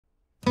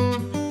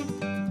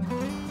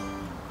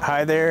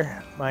Hi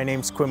there, my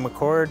name's Quinn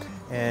McCord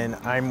and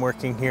I'm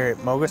working here at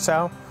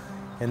Mógilsá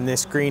in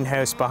this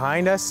greenhouse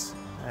behind us,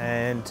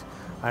 and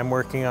I'm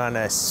working on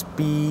a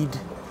speed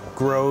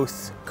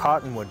growth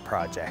cottonwood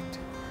project.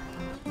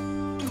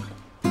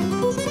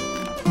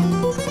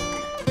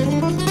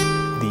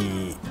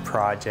 The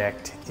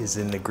project is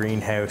in the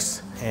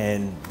greenhouse,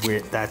 and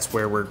that's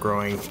where we're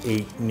growing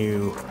 8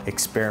 new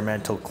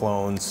experimental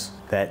clones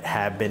that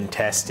have been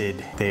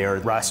tested. They are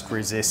rust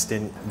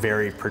resistant,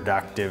 very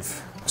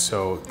productive.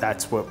 So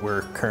that's what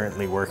we're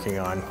currently working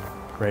on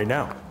right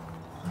now.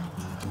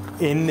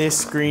 In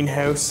this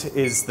greenhouse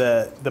is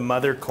the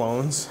mother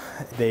clones.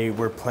 They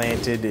were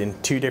planted in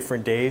 2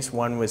 different days.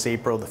 One was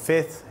April the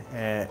 5th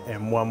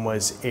and one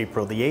was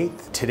April the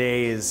 8th.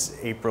 Today is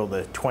April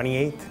the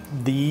 28th.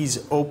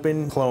 These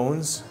open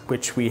clones,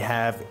 which we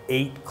have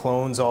 8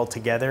 clones all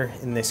together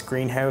in this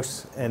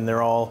greenhouse, and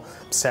they're all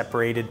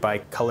separated by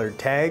colored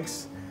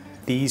tags.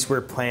 These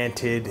were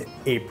planted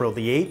April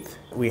the 8th.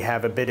 We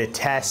have a bit of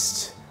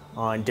tests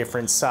on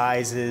different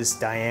sizes,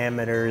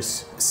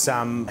 diameters,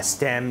 some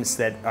stems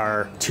that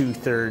are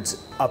 2/3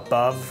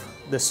 above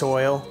the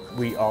soil.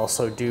 We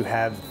also do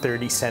have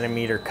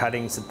 30-centimeter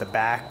cuttings at the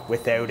back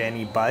without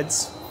any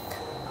buds.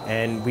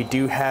 And we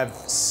do have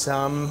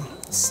some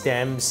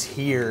stems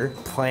here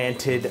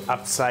planted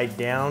upside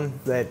down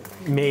that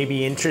may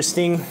be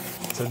interesting.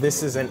 So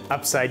this is an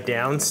upside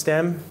down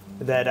stem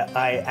that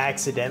I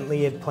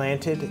accidentally had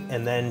planted,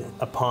 and then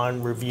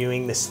upon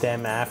reviewing the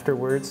stem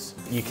afterwards,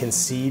 you can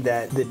see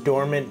that the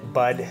dormant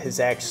bud has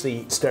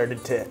actually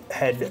started to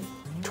head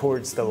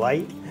towards the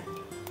light.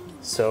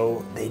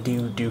 So they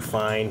do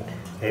fine.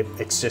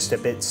 It's just a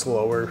bit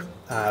slower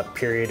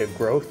period of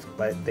growth,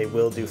 but they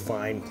will do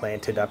fine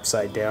planted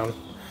upside down.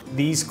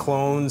 These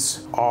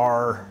clones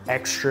are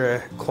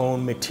extra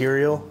clone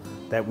material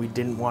that we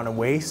didn't want to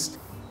waste.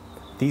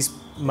 These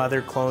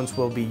mother clones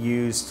will be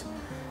used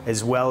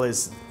as well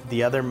as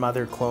the other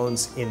mother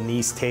clones in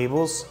these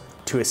tables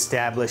to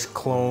establish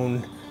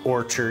clone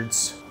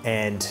orchards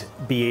and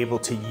be able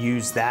to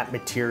use that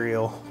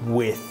material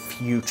with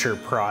future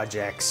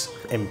projects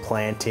and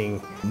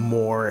planting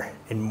more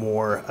and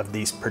more of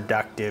these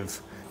productive,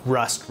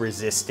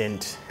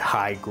 rust-resistant,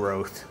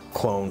 high-growth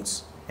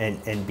clones,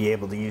 and be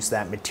able to use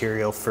that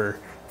material for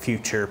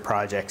future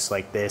projects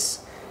like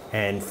this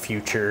and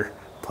future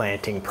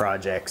planting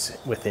projects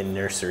within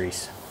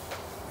nurseries.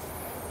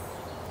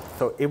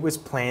 So it was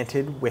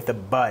planted with a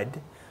bud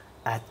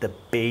at the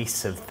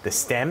base of the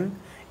stem,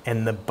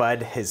 and the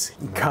bud has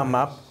come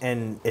up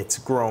and it's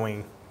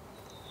growing.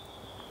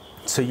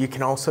 So you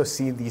can also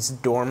see these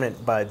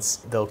dormant buds.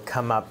 They'll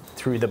come up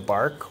through the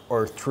bark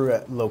or through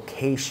a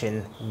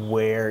location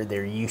where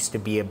there used to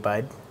be a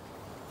bud,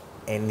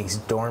 and these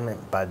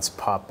dormant buds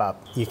pop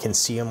up. You can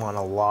see them on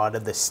a lot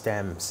of the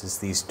stems as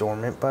these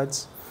dormant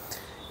buds.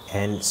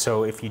 And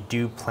so if you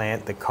do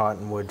plant the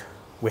cottonwood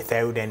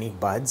without any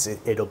buds,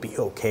 it'll be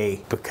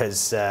okay,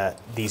 because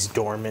these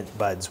dormant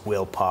buds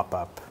will pop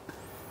up.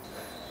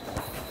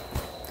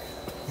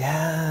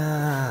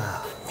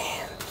 Yeah,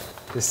 man,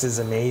 this is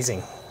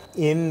amazing.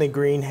 In the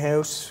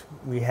greenhouse,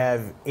 we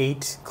have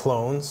 8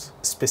 clones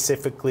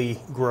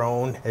specifically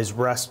grown as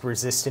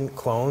rust-resistant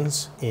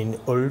clones in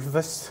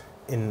Ölfus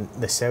in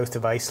the south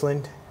of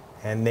Iceland.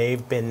 And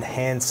they've been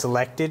hand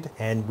selected,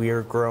 and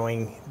we're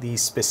growing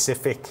these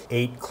specific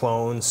 8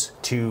 clones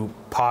to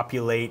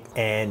populate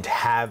and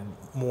have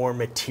more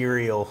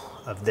material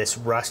of this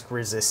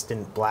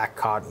rust-resistant black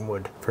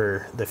cottonwood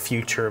for the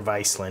future of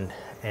Iceland,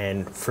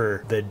 and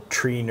for the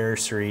tree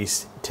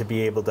nurseries to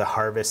be able to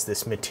harvest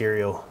this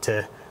material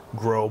to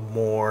grow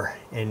more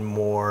and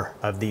more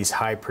of these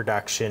high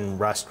production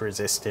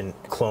rust-resistant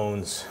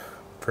clones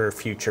for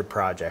future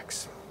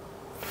projects.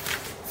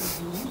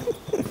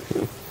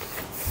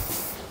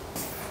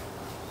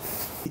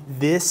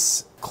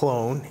 This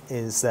clone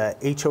is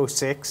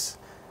H06,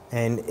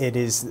 and it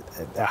is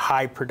a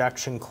high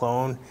production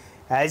clone.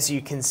 As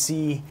you can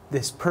see,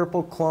 this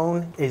purple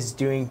clone is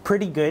doing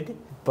pretty good,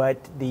 but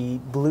the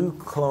blue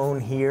clone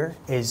here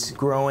is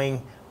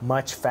growing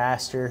much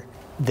faster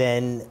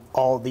than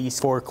all these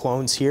 4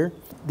 clones here.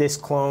 This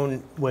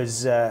clone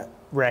was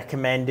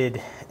recommended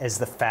as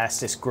the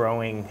fastest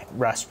growing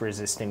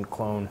rust-resistant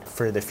clone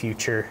for the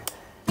future.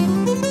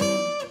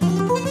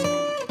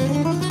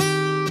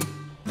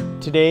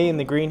 Today in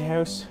the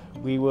greenhouse,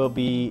 we will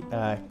be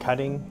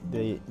cutting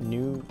the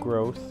new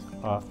growth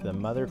off the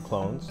mother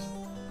clones,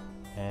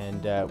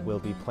 and we'll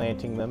be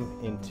planting them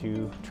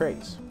into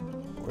trays.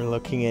 We're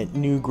looking at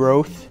new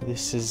growth.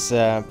 This is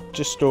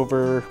just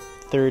over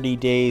 30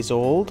 days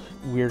old.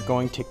 We're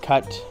going to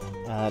cut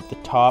the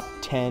top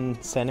 10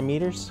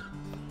 centimeters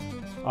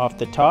off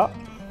the top.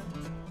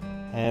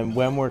 And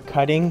when we're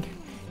cutting,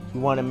 you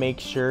want to make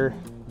sure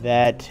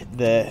that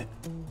the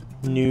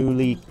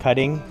newly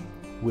cutting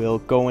will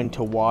go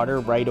into water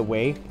right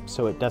away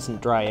so it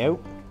doesn't dry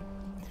out.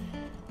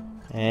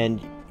 And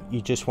you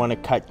just want to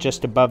cut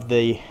just above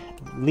the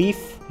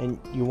leaf, and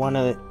you want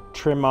to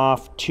trim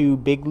off 2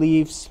 big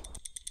leaves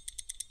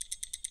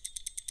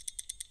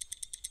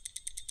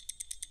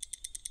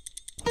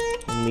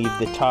and and leave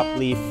the top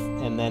leaf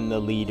and then the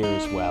leader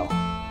as well.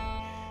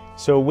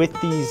 So with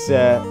these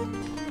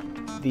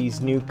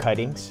new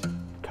cuttings,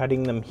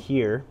 cutting them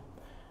here,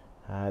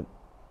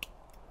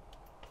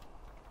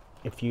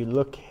 if you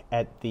look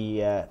at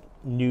the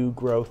new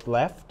growth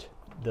left,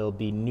 there'll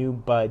be new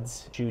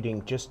buds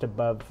shooting just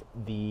above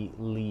the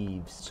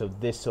leaves. So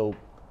this will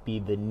be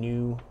the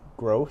new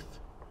growth,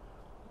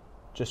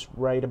 just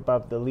right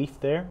above the leaf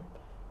there,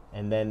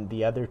 and then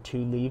the other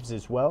 2 leaves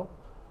as well.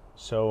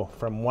 So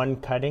from one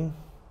cutting,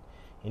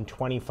 in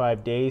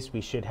 25 days,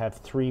 we should have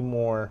 3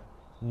 more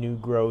new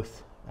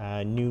growth,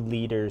 new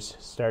leaders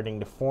starting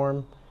to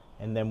form,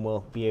 and then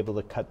we'll be able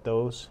to cut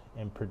those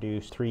and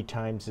produce 3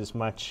 times as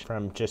much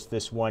from just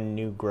this one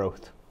new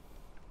growth.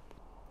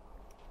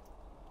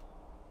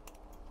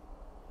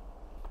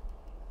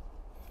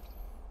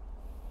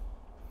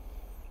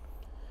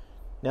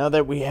 Now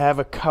that we have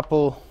a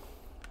couple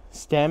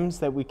stems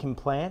that we can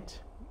plant,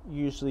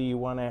 usually you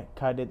want to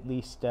cut at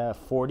least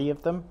 40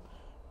 of them,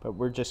 but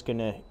we're just going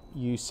to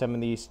use some of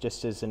these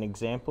just as an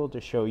example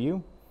to show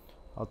you.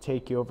 I'll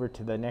take you over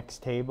to the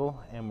next table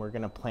and we're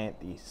going to plant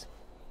these.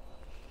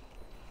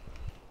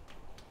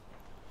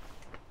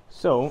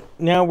 So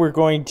now we're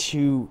going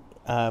to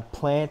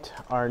plant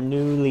our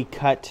newly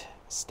cut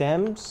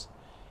stems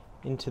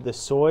into the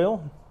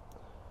soil.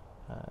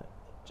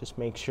 Just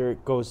make sure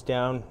it goes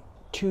down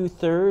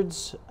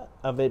 2/3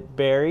 of it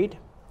buried,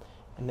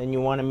 and then you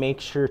want to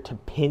make sure to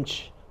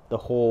pinch the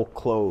hole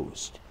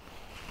closed.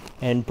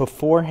 And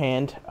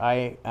beforehand,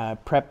 I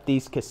prepped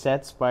these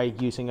cassettes by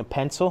using a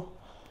pencil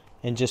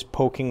and just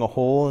poking a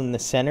hole in the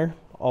center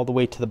all the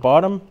way to the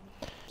bottom.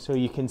 So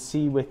you can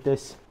see with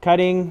this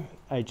cutting,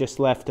 I just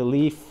left a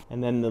leaf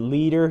and then the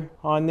leader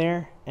on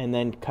there, and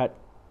then cut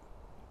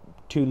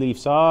 2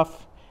 leaves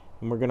off,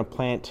 and we're going to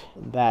plant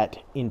that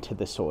into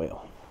the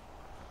soil.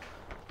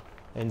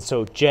 And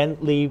so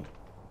gently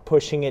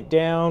pushing it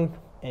down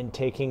and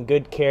taking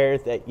good care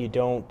that you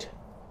don't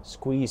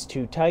squeeze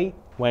too tight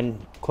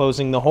when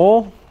closing the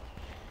hole.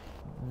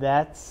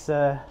 That's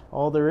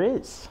all there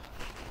is.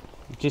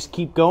 Just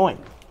keep going.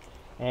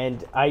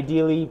 And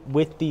ideally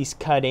with these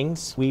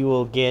cuttings, we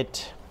will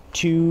get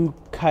 2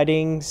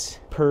 cuttings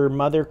per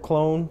mother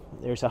clone.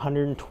 There's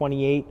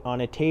 128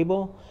 on a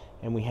table,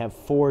 and we have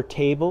 4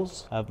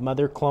 tables of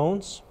mother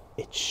clones.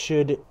 It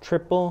should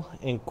triple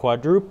and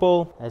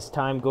quadruple as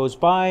time goes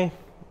by.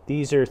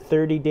 These are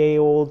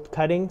 30-day-old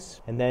cuttings,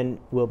 and then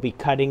we'll be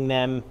cutting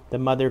them, the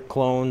mother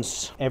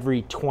clones,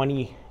 every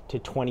 20 to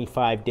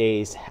 25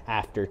 days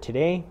after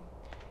today.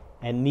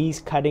 And these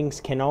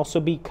cuttings can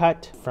also be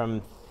cut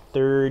from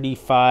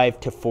 35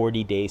 to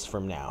 40 days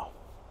from now.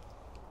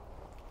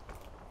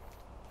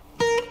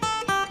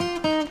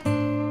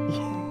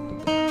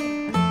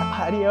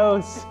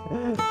 Adios.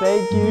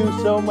 Thank you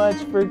so much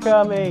for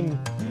coming.